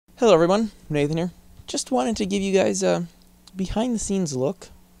Hello everyone, Nathan here. Just wanted to give you guys a behind the scenes look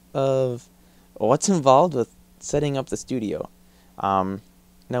of what's involved with setting up the studio.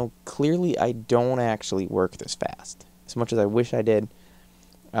 Now clearly I don't actually work this fast, as much as I wish I did.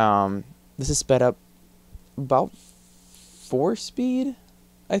 This is sped up about 4 speed,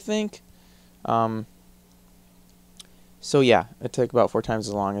 I think. So yeah, it took about 4 times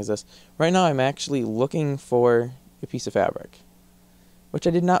as long as this. Right now I'm actually looking for a piece of fabric, which I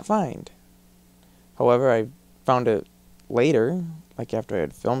did not find. However, I found it later, like after I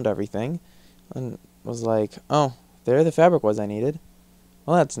had filmed everything, and was like, oh, there the fabric was I needed.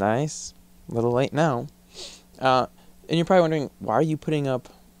 Well, that's nice. A little late now. And you're probably wondering, why are you putting up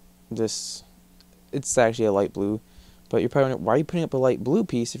this? It's actually a light blue, but you're probably wondering, why are you putting up a light blue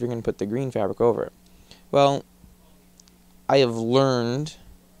piece if you're going to put the green fabric over it? Well, I have learned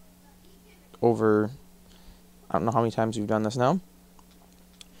over, I don't know how many times we've done this now,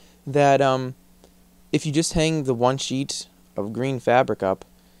 that if you just hang the one sheet of green fabric up,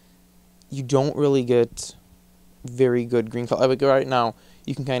 you don't really get very good green color. Like right now,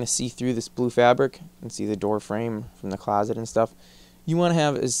 you can kind of see through this blue fabric and see the door frame from the closet and stuff. You want to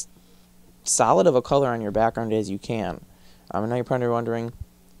have as solid of a color on your background as you can. And now you're probably wondering,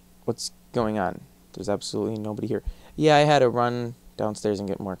 what's going on? There's absolutely nobody here. Yeah, I had to run downstairs and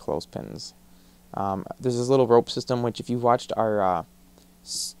get more clothespins. There's this little rope system, which if you watched our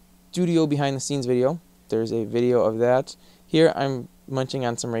studio behind the scenes video, there's a video of that. Here I'm munching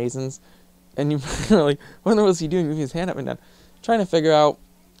on some raisins, and you're like, what was he doing? Moving his hand up and down, trying to figure out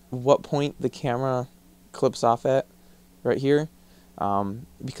what point the camera clips off at right here.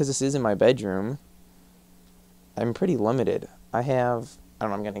 Because this is in my bedroom, I'm pretty limited. I have, I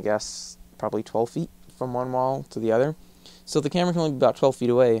don't know, I'm gonna guess probably 12 feet from one wall to the other, so the camera can only be about 12 feet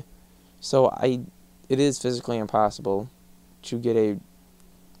away. So it is physically impossible to get a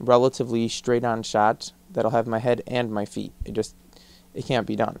relatively straight on shot that'll have my head and my feet. It can't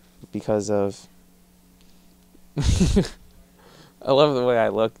be done because of I love the way I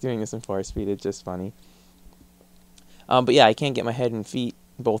look doing this in 4 speed. It's just funny. But yeah, I can't get my head and feet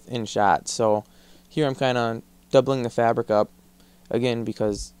both in shot. So here I'm kind of doubling the fabric up again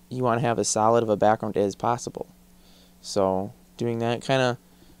because you want to have as solid of a background as possible. So doing that, kind of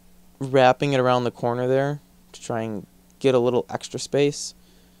wrapping it around the corner there to try and get a little extra space,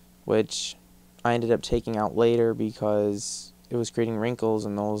 which I ended up taking out later because it was creating wrinkles,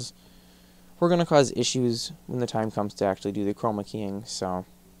 and those were going to cause issues when the time comes to actually do the chroma keying. So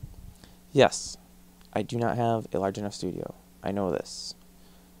yes, I do not have a large enough studio. I know this.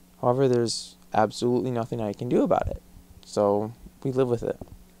 However, there's absolutely nothing I can do about it. So we live with it.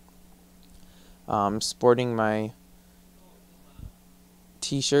 Sporting my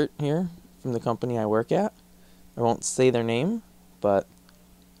t-shirt here from the company I work at. I won't say their name, but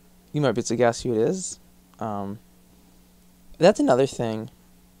you might be able to guess who it is. That's another thing.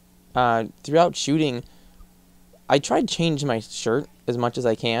 Throughout shooting, I tried to change my shirt as much as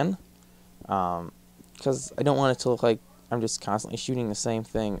I can, because I don't want it to look like I'm just constantly shooting the same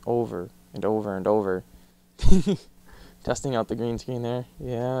thing over and over and over. Testing out the green screen there.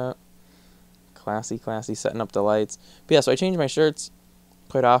 Yeah. Classy, setting up the lights. But yeah, so I change my shirts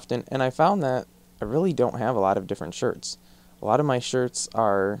quite often, and I found that I really don't have a lot of different shirts. A lot of my shirts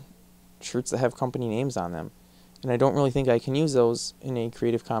are shirts that have company names on them, and I don't really think I can use those in a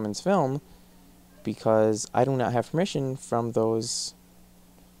Creative Commons film because I do not have permission from those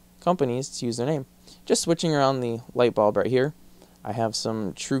companies to use their name. Just switching around the light bulb right here, I have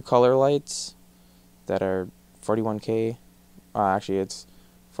some true color lights that are 41K. Actually, it's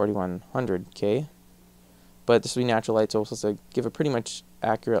 4100K, but this will be natural lights, also to give a pretty much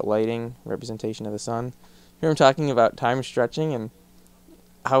accurate lighting representation of the sun. Here I'm talking about time stretching and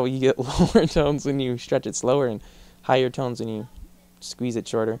how you get lower tones when you stretch it slower and higher tones when you squeeze it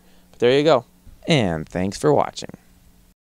shorter. But there you go. And thanks for watching.